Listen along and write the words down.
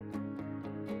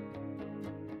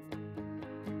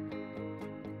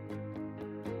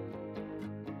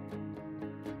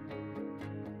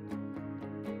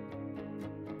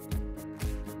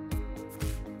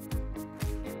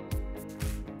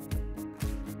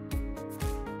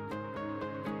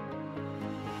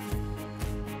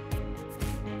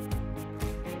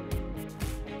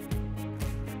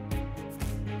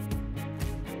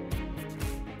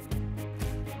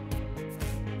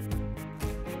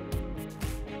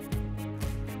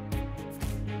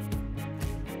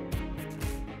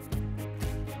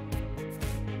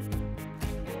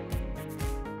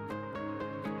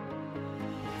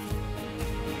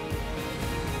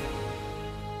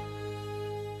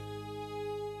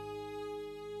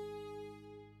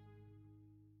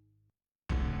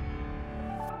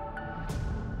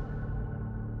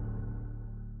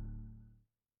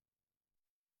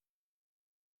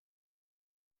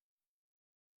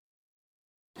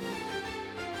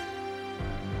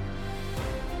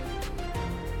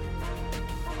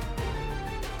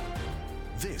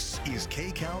This is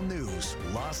KCAL News,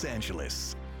 Los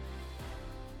Angeles.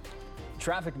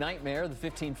 Traffic nightmare. The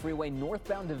 15 freeway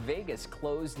northbound to Vegas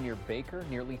closed near Baker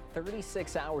nearly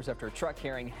 36 hours after a truck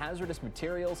carrying hazardous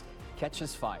materials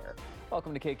catches fire.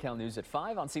 Welcome to KCAL News at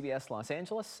 5 on CBS Los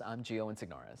Angeles. I'm Gio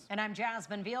Insignares. And I'm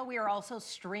Jasmine Veal. We are also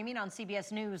streaming on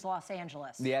CBS News Los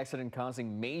Angeles. The accident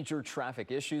causing major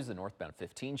traffic issues. The northbound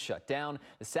 15 shut down.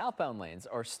 The southbound lanes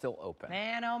are still open.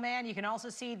 Man, oh man, you can also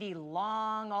see the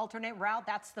long alternate route.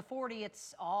 That's the 40.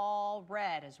 It's all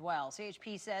red as well.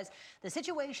 CHP says the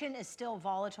situation is still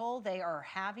volatile. They are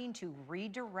having to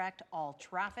redirect all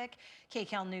traffic.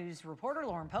 KCAL News reporter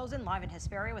Lauren Posen live in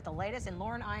Hesperia with the latest. And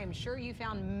Lauren, I am sure you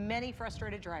found many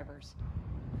frustrated drivers.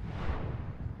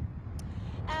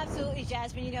 Absolutely,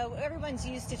 Jasmine. You know, everyone's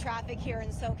used to traffic here in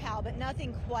SoCal, but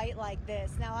nothing quite like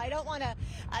this. Now, I don't want to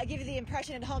give you the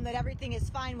impression at home that everything is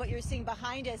fine, what you're seeing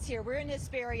behind us here. We're in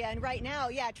Hesperia, and right now,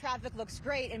 yeah, traffic looks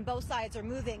great, and both sides are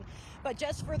moving. But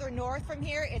just further north from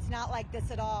here, it's not like this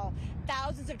at all.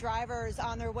 Thousands of drivers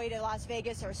on their way to Las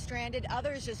Vegas are stranded.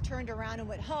 Others just turned around and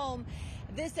went home.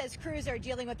 This as crews are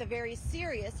dealing with a very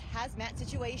serious hazmat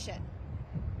situation.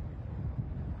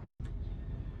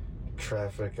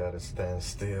 Traffic at a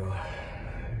standstill,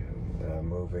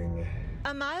 moving.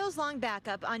 A miles-long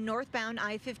backup on northbound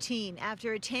I-15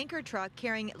 after a tanker truck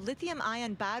carrying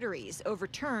lithium-ion batteries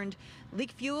overturned,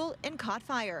 leaked fuel, and caught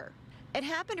fire. It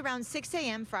happened around 6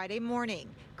 a.m. Friday morning,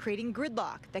 creating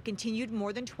gridlock that continued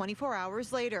more than 24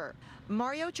 hours later.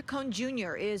 Mario Chacon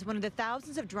Jr. is one of the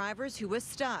thousands of drivers who was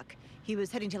stuck. He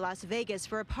was heading to Las Vegas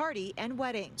for a party and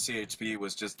wedding. CHP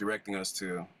was just directing us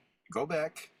to go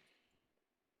back,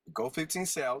 go 15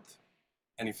 south,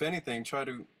 and if anything, try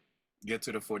to get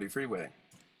to the 40 freeway.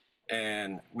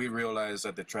 And we realized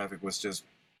that the traffic was just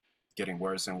getting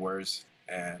worse and worse.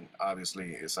 And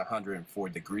obviously, it's 104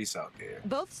 degrees out there.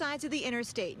 Both sides of the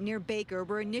interstate near Baker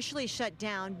were initially shut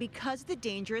down because of the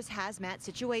dangerous hazmat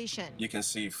situation. You can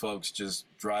see folks just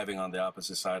driving on the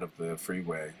opposite side of the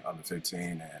freeway on the 15.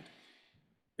 And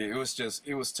it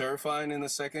was terrifying in a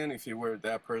second if you were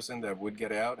that person that would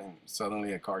get out and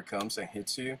suddenly a car comes and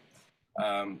hits you.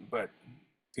 But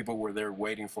people were there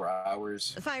waiting for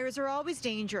hours. Fires are always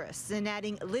dangerous, and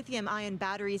adding lithium-ion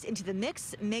batteries into the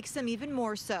mix makes them even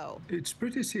more so. It's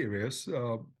pretty serious.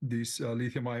 These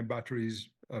lithium-ion batteries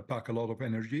pack a lot of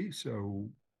energy, so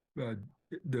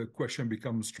the question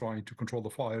becomes trying to control the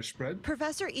fire spread.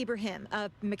 Professor Ibrahim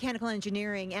of mechanical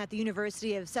engineering at the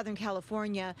University of Southern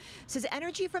California says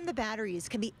energy from the batteries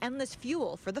can be endless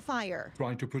fuel for the fire.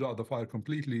 Trying to put out the fire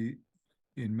completely,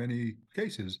 in many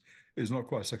cases, is not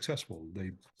quite successful.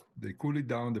 They cool it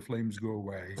down, the flames go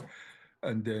away,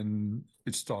 and then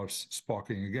it starts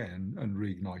sparking again and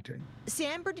reigniting.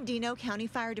 San Bernardino County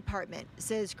Fire Department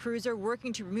says crews are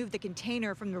working to remove the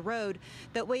container from the road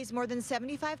that weighs more than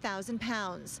 75,000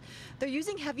 pounds. They're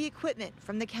using heavy equipment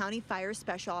from the County Fire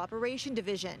Special Operation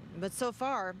Division, but so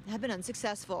far have been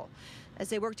unsuccessful. As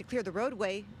they work to clear the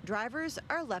roadway, drivers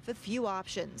are left with few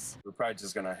options. We're probably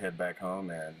just going to head back home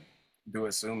and do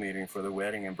a Zoom meeting for the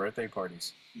wedding and birthday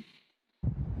parties.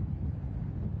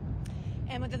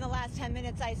 And within the last 10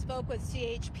 minutes, I spoke with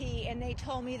CHP, and they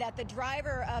told me that the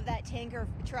driver of that tanker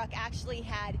truck actually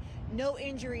had no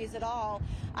injuries at all.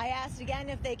 I asked again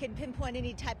if they could pinpoint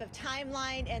any type of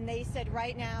timeline, and they said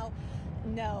right now,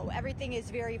 no, everything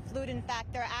is very fluid. In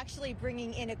fact, they're actually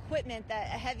bringing in equipment, that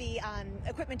heavy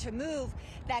equipment to move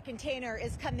that container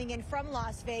is coming in from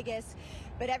Las Vegas.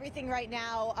 But everything right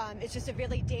now, it's just a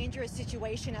really dangerous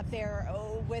situation up there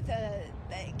with the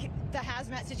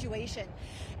hazmat situation.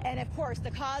 And of course,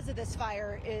 the cause of this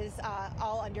fire is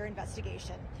all under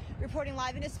investigation. Reporting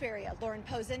live in Hesperia, Lauren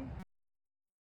Posen.